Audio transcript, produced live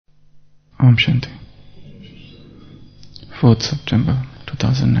Om Shanti. 4th September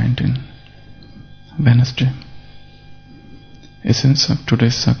 2019, Wednesday. Essence of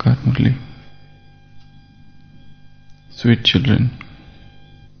today's Sakar Murli. Sweet children,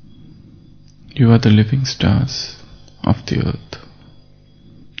 you are the living stars of the earth.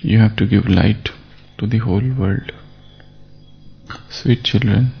 You have to give light to the whole world. Sweet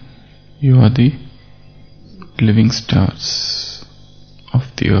children, you are the living stars of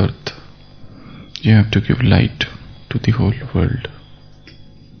the earth. You have to give light to the whole world.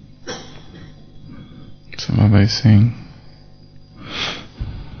 So Baba is saying,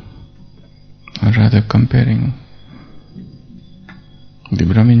 or rather comparing the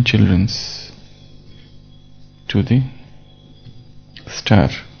Brahmin children to the star.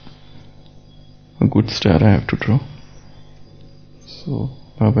 A good star I have to draw. So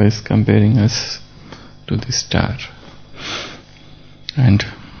Baba is comparing us to the star. And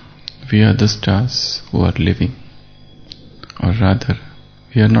we are the stars who are living. Or rather,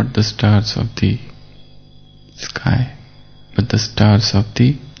 we are not the stars of the sky, but the stars of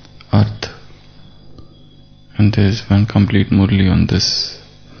the earth. And there is one complete Murli on this,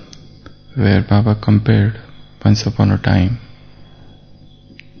 where Baba compared once upon a time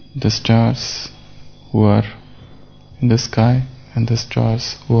the stars who are in the sky and the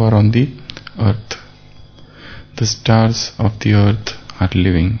stars who are on the earth. The stars of the earth are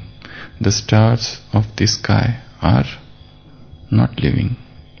living. The stars of the sky are not living.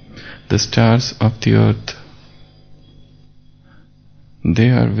 The stars of the earth, they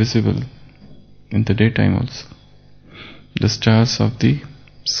are visible in the daytime also. The stars of the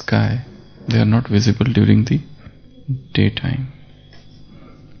sky, they are not visible during the daytime.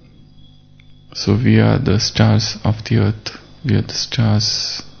 So we are the stars of the earth. We are the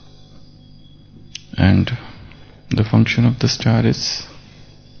stars, and the function of the star is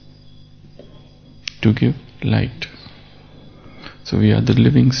to give light. So we are the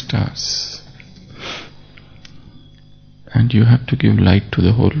living stars, and you have to give light to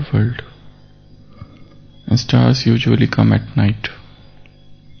the whole world. And stars usually come at night,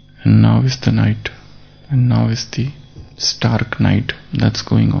 and now is the night, and now is the stark night that's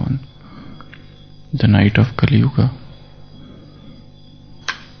going on, the night of Kali Yuga.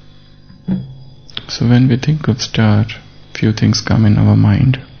 So when we think of star, few things come in our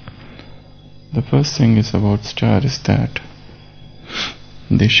mind. The first thing is about star is that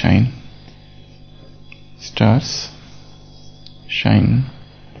they shine. Stars shine.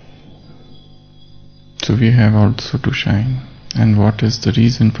 So we have also to shine. And what is the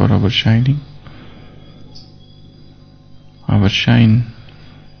reason for our shining? Our shine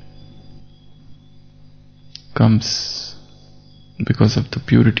comes because of the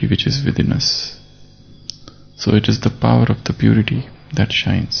purity which is within us. So it is the power of the purity that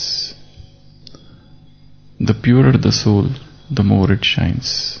shines. The purer the soul, the more it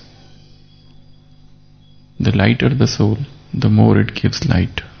shines. The lighter the soul, the more it gives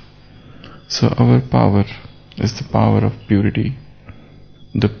light. So our power is the power of purity.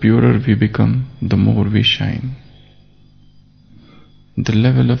 The purer we become, the more we shine. The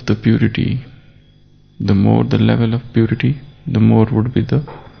level of the purity, the more the level of purity, the more would be the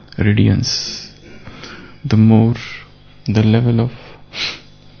radiance. The more the level of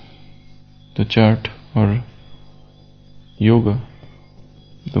the chart or yoga,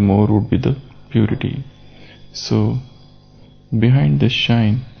 the more would be the purity. So behind this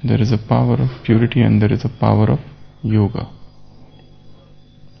shine, there is a power of purity and there is a power of yoga.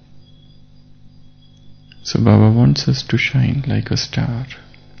 So Baba wants us to shine like a star.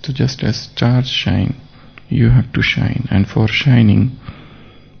 So just as stars shine, you have to shine. And for shining,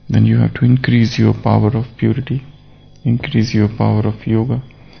 then you have to increase your power of purity, increase your power of yoga,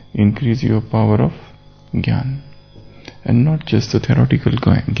 increase your power of Gyan. And not just the theoretical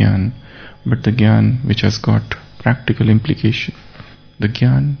Gyan, but the Gyan which has got practical implication, the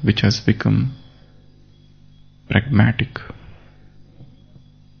Gyan which has become pragmatic.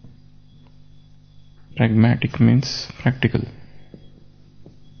 Pragmatic means practical.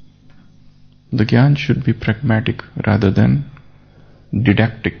 The Gyan should be pragmatic rather than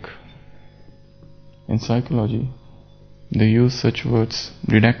didactic. In psychology, they use such words,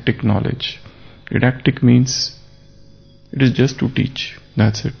 didactic knowledge. Didactic means it is just to teach,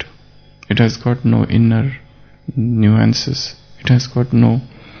 that's it. It has got no inner nuances. It has got no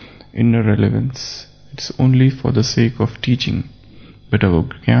inner relevance. It's only for the sake of teaching. But our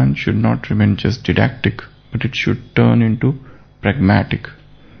Gyan should not remain just didactic, but it should turn into pragmatic.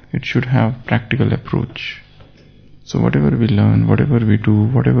 It should have practical approach. So whatever we learn, whatever we do,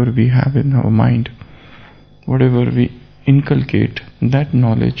 whatever we have in our mind, whatever we inculcate that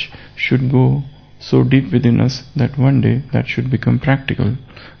knowledge should go so deep within us that one day that should become practical,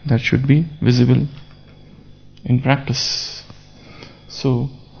 that should be visible in practice. So,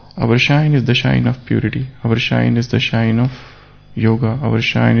 our shine is the shine of purity, our shine is the shine of yoga, our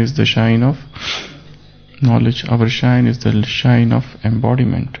shine is the shine of knowledge, our shine is the shine of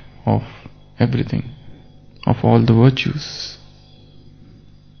embodiment of everything, of all the virtues.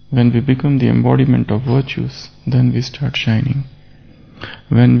 When we become the embodiment of virtues, then we start shining.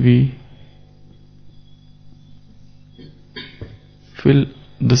 When we fill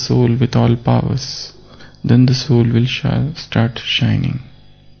the soul with all powers, then the soul will start shining.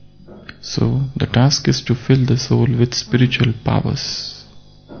 So the task is to fill the soul with spiritual powers.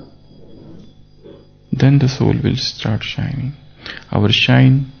 Then the soul will start shining. Our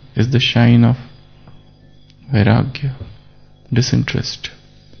shine is the shine of vairagya, disinterest.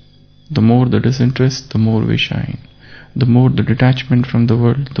 The more the disinterest, the more we shine. The more the detachment from the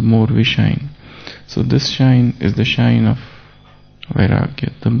world, the more we shine. So this shine is the shine of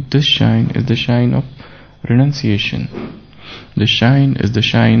vairagya. This shine is the shine of renunciation. The shine is the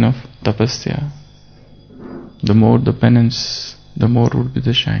shine of tapasya. The more the penance, the more would be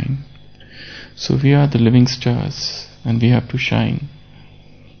the shine. So we are the living stars and we have to shine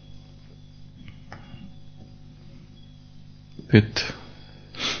with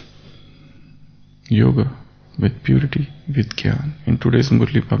yoga, with purity, with Gyan. In today's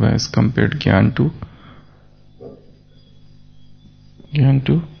Murli, Baba has compared Gyan to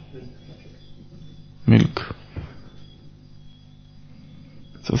milk.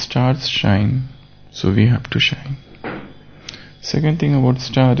 So stars shine, so we have to shine. Second thing about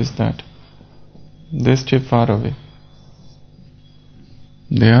star is that they stay far away.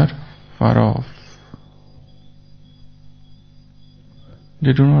 They are far off.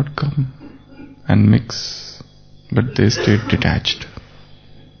 They do not come and mix, but they stay detached.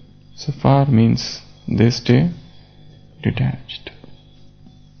 So far means they stay detached.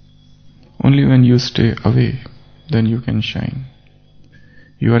 Only when you stay away, then you can shine.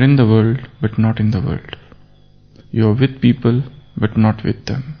 You are in the world, but not in the world. You are with people, but not with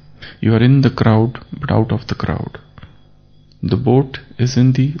them. You are in the crowd, but out of the crowd. The boat is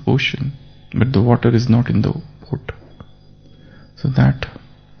in the ocean, but the water is not in the boat. So that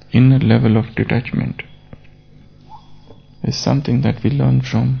inner level of detachment is something that we learn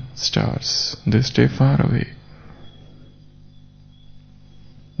from stars. They stay far away.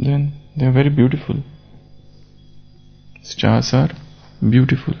 Then they are very beautiful. Stars are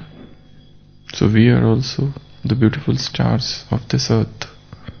beautiful. So we are also the beautiful stars of this earth.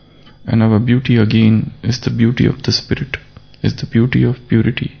 And our beauty again is the beauty of the spirit, is the beauty of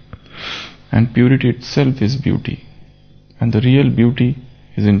purity. And purity itself is beauty. And the real beauty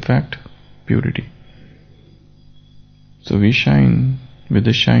is in fact purity. So we shine with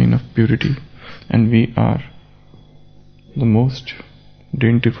the shine of purity, and we are the most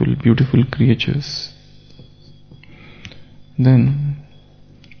daintiful, beautiful creatures. Then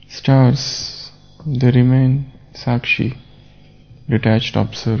stars, they remain Sakshi, detached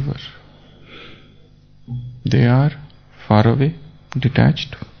observer. They are far away,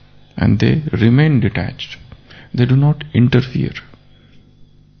 detached, and they remain detached. They do not interfere.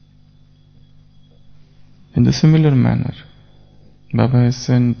 In the similar manner, Baba has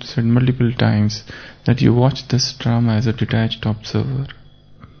said multiple times that you watch this drama as a detached observer.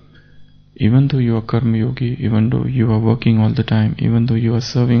 Even though you are karma yogi, even though you are working all the time, even though you are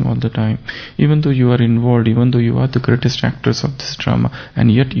serving all the time, even though you are involved, even though you are the greatest actors of this drama,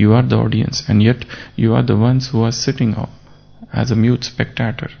 and yet you are the audience, and yet you are the ones who are sitting as a mute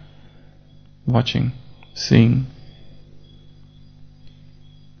spectator, watching, seeing,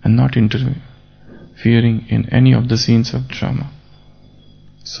 and not interfering in any of the scenes of drama.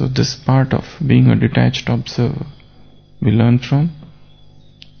 So this part of being a detached observer we learn from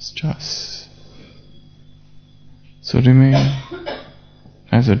stars. So remain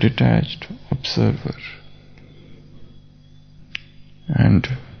as a detached observer, and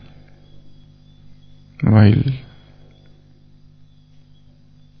while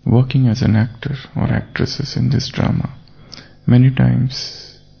working as an actor or actresses in this drama, many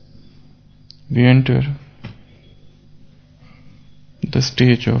times we enter the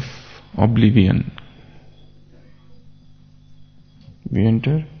stage of oblivion. We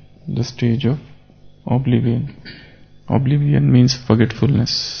enter the stage of oblivion. Oblivion means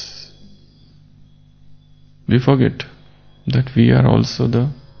forgetfulness. We forget that we are also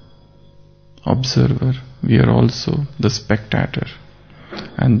the observer, we are also the spectator,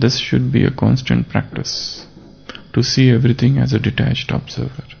 and this should be a constant practice, to see everything as a detached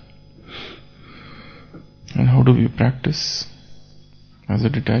observer. And how do we practice as a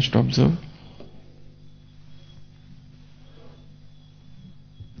detached observer?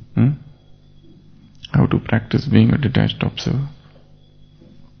 How to practice being a detached observer?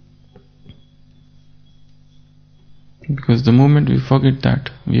 Because the moment we forget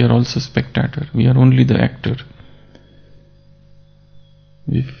that, we are also spectator. We are only the actor.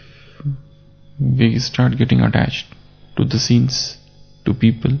 We start getting attached to the scenes, to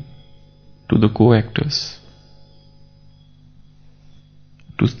people, to the co-actors,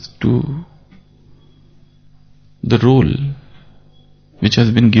 to the role which has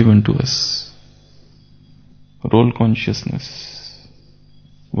been given to us. Role consciousness.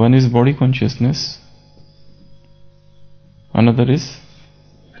 One is body consciousness, another is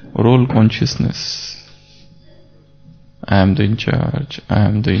role consciousness. I am the in charge, I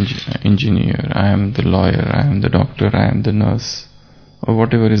am the engineer, I am the lawyer, I am the doctor, I am the nurse, or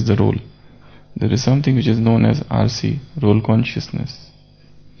whatever is the role. There is something which is known as RC, role consciousness.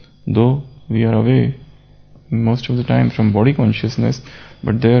 Though we are away most of the time from body consciousness,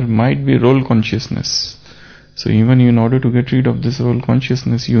 but there might be role consciousness. So even in order to get rid of this role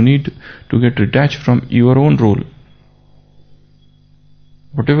consciousness, you need to get detached from your own role,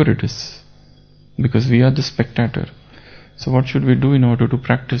 whatever it is, because we are the spectator. So what should we do in order to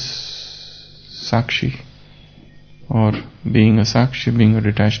practice Sakshi, or being a Sakshi, being a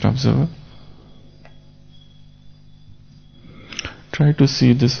detached observer? Try to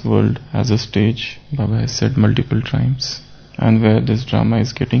see this world as a stage, Baba has said multiple times, and where this drama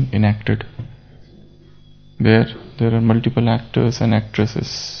is getting enacted, where there are multiple actors and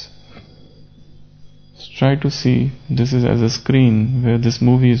actresses. Try to see this is as a screen where this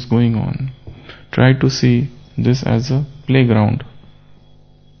movie is going on. Try to see this as a playground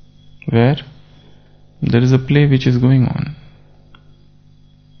where there is a play which is going on.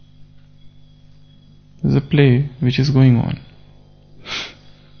 There is a play which is going on.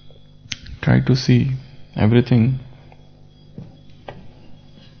 Try to see everything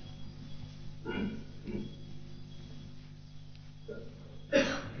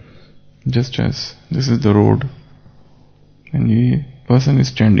just as this is the road and the person is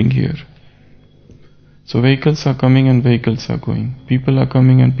standing here. So vehicles are coming and vehicles are going. People are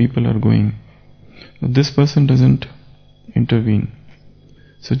coming and people are going. But this person doesn't intervene.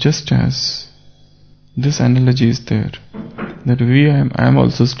 So just as this analogy is there, that I am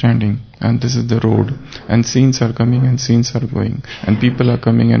also standing and this is the road, and scenes are coming and scenes are going, and people are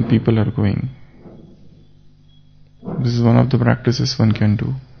coming and people are going. This is one of the practices one can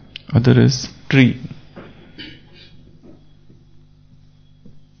do. Other is tree.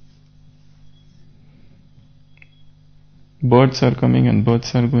 Birds are coming and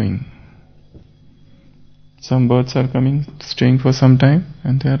birds are going. Some birds are coming, staying for some time,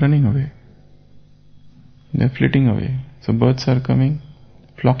 and they are running away. They are flitting away. So birds are coming,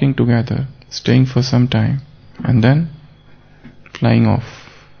 flocking together, staying for some time, and then flying off.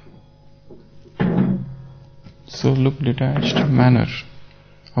 So look detached manner,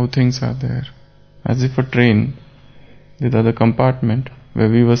 how things are there. As if a train, with other compartment where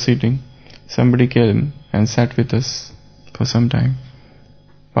we were sitting, somebody came and sat with us for some time.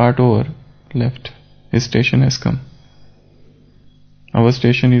 Part over, left. His station has come. Our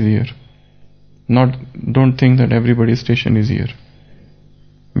station is here. Don't think that everybody's station is here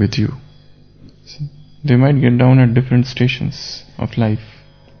with you. They might get down at different stations of life,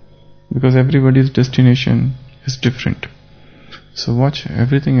 because everybody's destination is different. So watch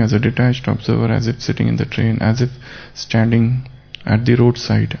everything as a detached observer, as if sitting in the train, as if standing at the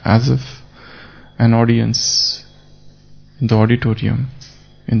roadside, as if an audience in the auditorium,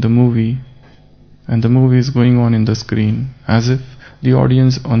 in the movie, and the movie is going on in the screen, as if the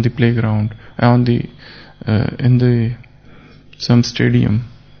audience on the playground, in the some stadium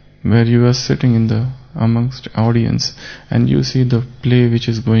where you are sitting in the amongst audience, and you see the play which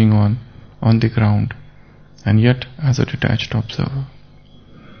is going on the ground, and yet as a detached observer.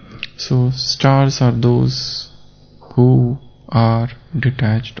 So stars are those who are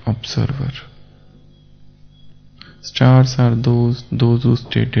detached observer. Stars are those who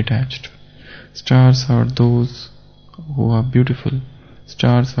stay detached. Stars are those who are beautiful.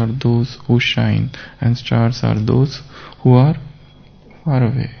 Stars are those who shine, and stars are those who are far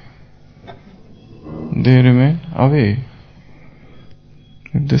away. They remain away.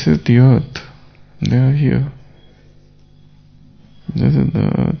 If this is the earth, they are here. This is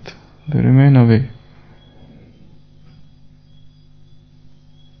the earth, they remain away.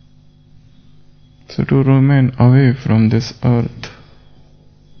 So to remain away from this earth,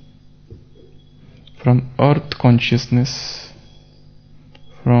 from earth consciousness,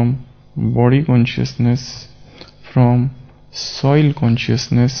 from body consciousness, from soil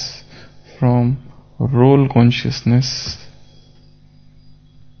consciousness, from role consciousness.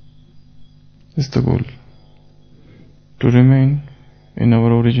 Is the goal. To remain in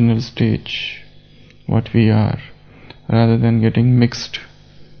our original stage, what we are, rather than getting mixed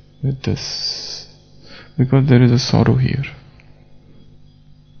with this. Because there is a sorrow here.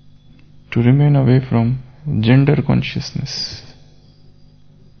 To remain away from gender consciousness.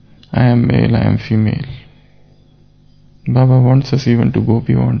 I am male, I am female. Baba wants us even to go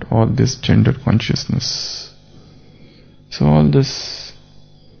beyond all this gender consciousness. So all this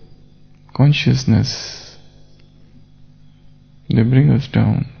consciousness, they bring us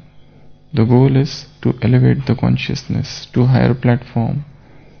down. The goal is to elevate the consciousness to a higher platform.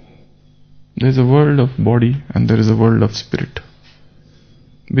 There is a world of body and there is a world of spirit.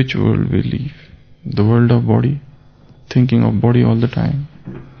 Which world we live? The world of body, thinking of body all the time,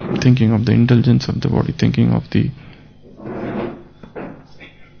 thinking of the indulgence of the body, thinking of the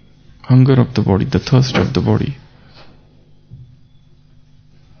hunger of the body, the thirst of the body,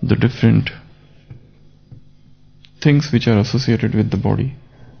 the different things which are associated with the body,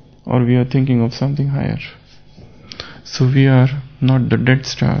 or we are thinking of something higher. So we are not the dead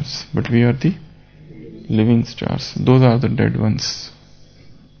stars, but we are the living stars. Those are the dead ones.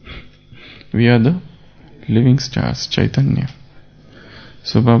 We are the living stars, Chaitanya.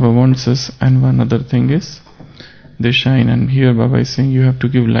 So Baba wants us, and one other thing is, they shine, and here Baba is saying you have to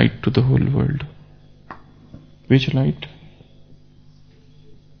give light to the whole world. Which light?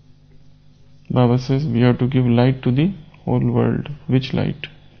 Baba says we have to give light to the whole world. Which light?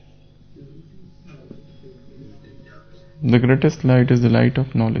 The greatest light is the light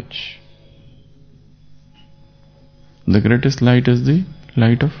of knowledge. The greatest light is the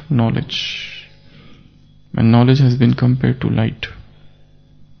light of knowledge. And knowledge has been compared to light.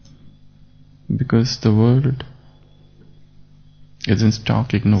 Because the world is in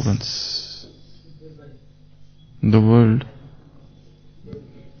stark ignorance. The world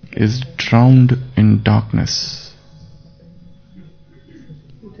is drowned in darkness.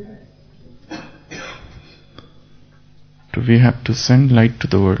 So we have to send light to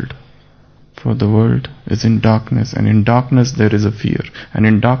the world. For the world is in darkness, and in darkness there is a fear. And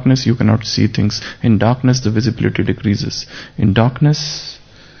in darkness you cannot see things. In darkness the visibility decreases. In darkness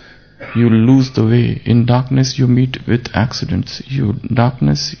you lose the way. In darkness you meet with accidents.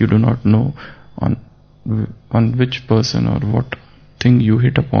 Darkness you do not know on which person or what thing you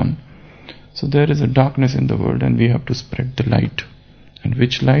hit upon. So there is a darkness in the world, and we have to spread the light. And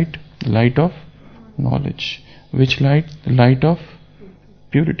which light? The light of knowledge. Which light? The light of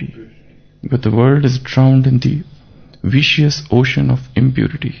purity. But the world is drowned in the vicious ocean of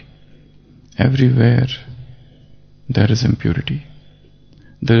impurity. Everywhere there is impurity.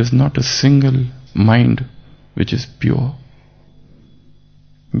 There is not a single mind which is pure.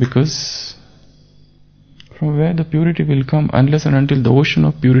 Because from where the purity will come unless and until the ocean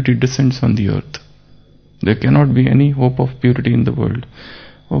of purity descends on the earth? There cannot be any hope of purity in the world.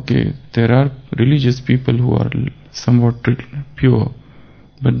 Okay, there are religious people who are somewhat pure,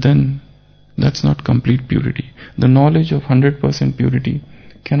 but then that's not complete purity. The knowledge of 100% purity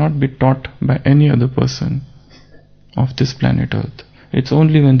cannot be taught by any other person of this planet Earth. It's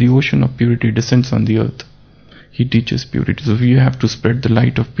only when the ocean of purity descends on the earth, he teaches purity. So we have to spread the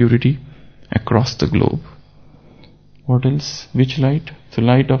light of purity across the globe. What else? Which light? So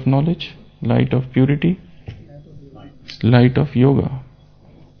light of knowledge, light of purity, light of yoga.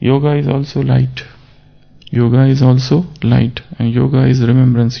 Yoga is also light. Yoga is also light, and yoga is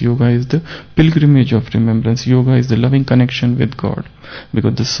remembrance. Yoga is the pilgrimage of remembrance. Yoga is the loving connection with God,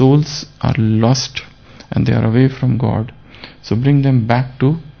 because the souls are lost and they are away from God. So bring them back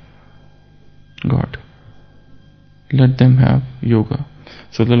to God. Let them have yoga.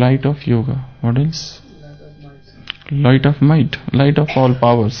 So the light of yoga. What else? Light of might. Light of all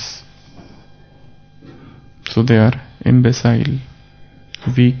powers. So they are imbecile,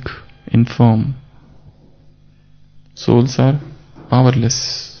 weak, infirm. Souls are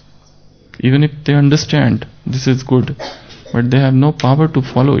powerless. Even if they understand this is good, but they have no power to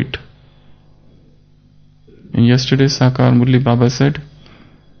follow it. In yesterday's Sakar Murli, Baba said,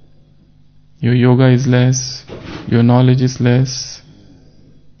 your yoga is less, your knowledge is less,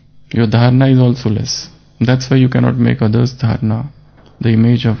 your dharana is also less. That's why you cannot make others dharana, the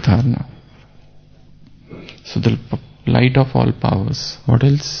image of dharana. So the light of all powers. What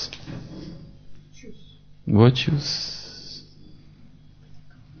else? Virtues.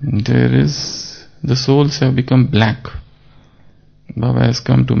 There is, the souls have become black. Baba has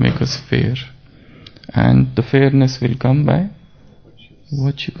come to make us fair. And the fairness will come by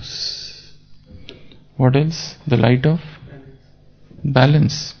virtues. What else? The light of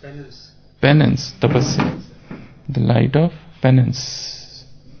balance. Penance. Tapasya. The light of penance.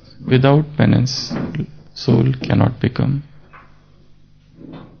 Without penance, soul cannot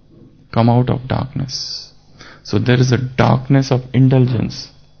come out of darkness. So there is a darkness of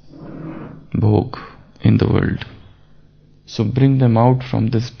indulgence, bhog, in the world. So bring them out from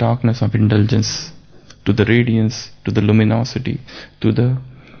this darkness of indulgence to the radiance, to the luminosity, to the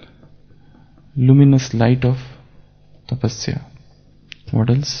luminous light of tapasya. What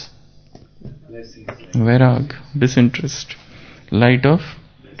else? Vairag, disinterest. Light of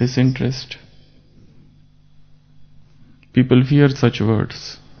disinterest. People fear such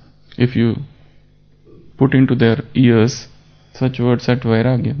words. If you put into their ears such words at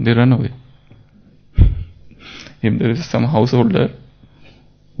vairagya, they run away. If there is some householder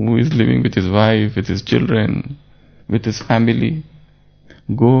who is living with his wife, with his children, with his family,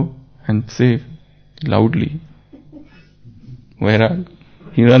 go and say loudly, vairag,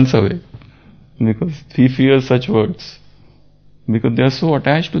 he runs away because he fears such words. Because they are so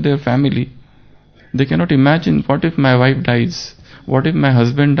attached to their family, they cannot imagine, what if my wife dies? What if my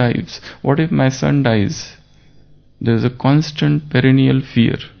husband dies? What if my son dies? There is a constant perennial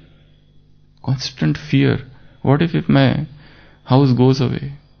fear. Constant fear. What if my house goes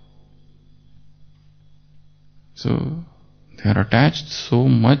away? So they are attached so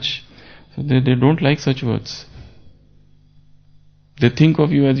much, so they don't like such words. They think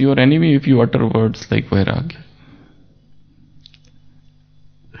of you as your enemy if you utter words like vairagya.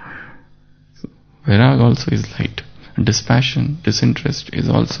 So, vairag also is light. Dispassion, disinterest is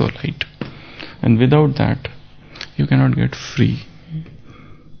also light. And without that, you cannot get free.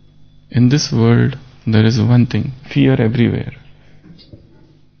 In this world, there is one thing, fear everywhere.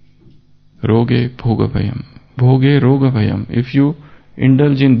 Roge bhoga bhayam. Bhoge roga bhayam. If you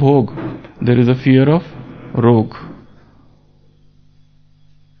indulge in bhog, there is a fear of rog.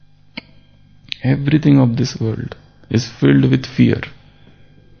 Everything of this world is filled with fear.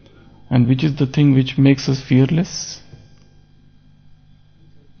 And which is the thing which makes us fearless?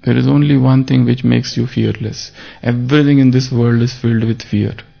 There is only one thing which makes you fearless. Everything in this world is filled with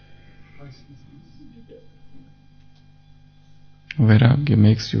fear. Vairagya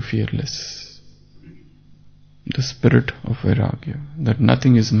makes you fearless. The spirit of vairagya, that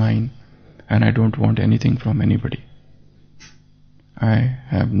nothing is mine and I don't want anything from anybody. I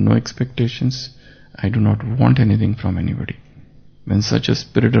have no expectations. I do not want anything from anybody. When such a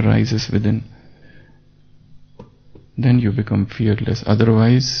spirit arises within, then you become fearless.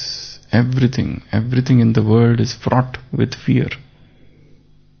 Otherwise, everything in the world is fraught with fear.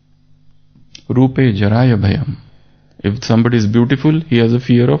 Rupe jaraya bhayam. If somebody is beautiful, he has a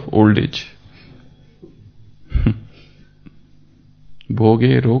fear of old age.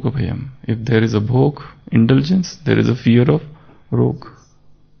 Bhoge roga bhayam. If there is a bhog, indulgence, there is a fear of rog.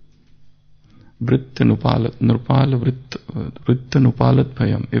 Vritta nupalat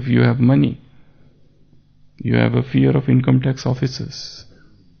bhayam. If you have money, you have a fear of income tax officers.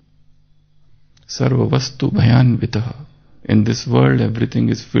 Sarva vastu bhayanvitaha. In this world, everything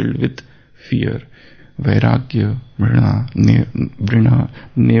is filled with fear. Vairagya, vrina,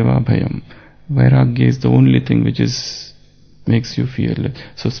 neva bhayam. Vairagya is the only thing which makes you fearless.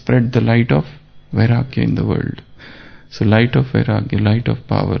 So spread the light of vairagya in the world. So light of vairagya, light of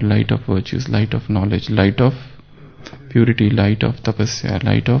power, light of virtues, light of knowledge, light of purity, light of tapasya,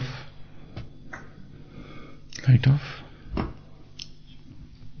 light of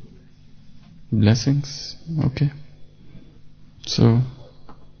blessings. Okay. So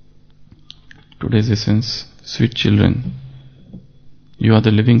today's essence, sweet children, you are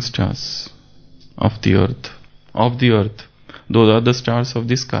the living stars of the earth. Those are the stars of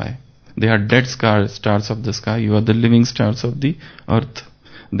the sky. They are dead stars of the sky. You are the living stars of the earth.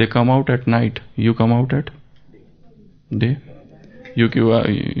 They come out at night. You come out at day. You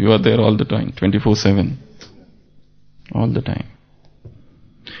are there all the time, 24/7. All the time.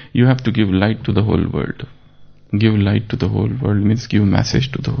 You have to give light to the whole world. Give light to the whole world means give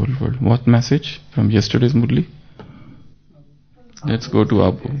message to the whole world. What message? From yesterday's Murli? Let's go to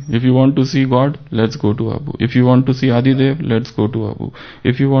Abu. If you want to see God, let's go to Abu. If you want to see Adidev, let's go to Abu.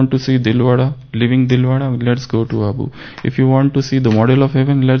 If you want to see Dilwada, living Dilwada, let's go to Abu. If you want to see the model of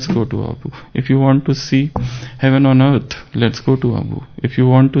heaven, let's go to Abu. If you want to see heaven on earth, let's go to Abu. If you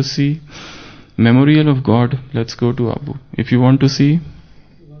want to see memorial of God, let's go to Abu. If you want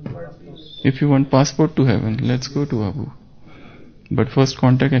passport to heaven, let's go to Abu. But first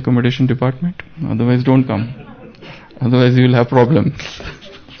contact accommodation department, otherwise don't come. Otherwise you will have problem.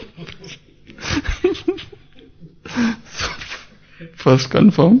 First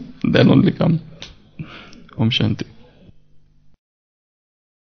confirm, then only come. Om Shanti.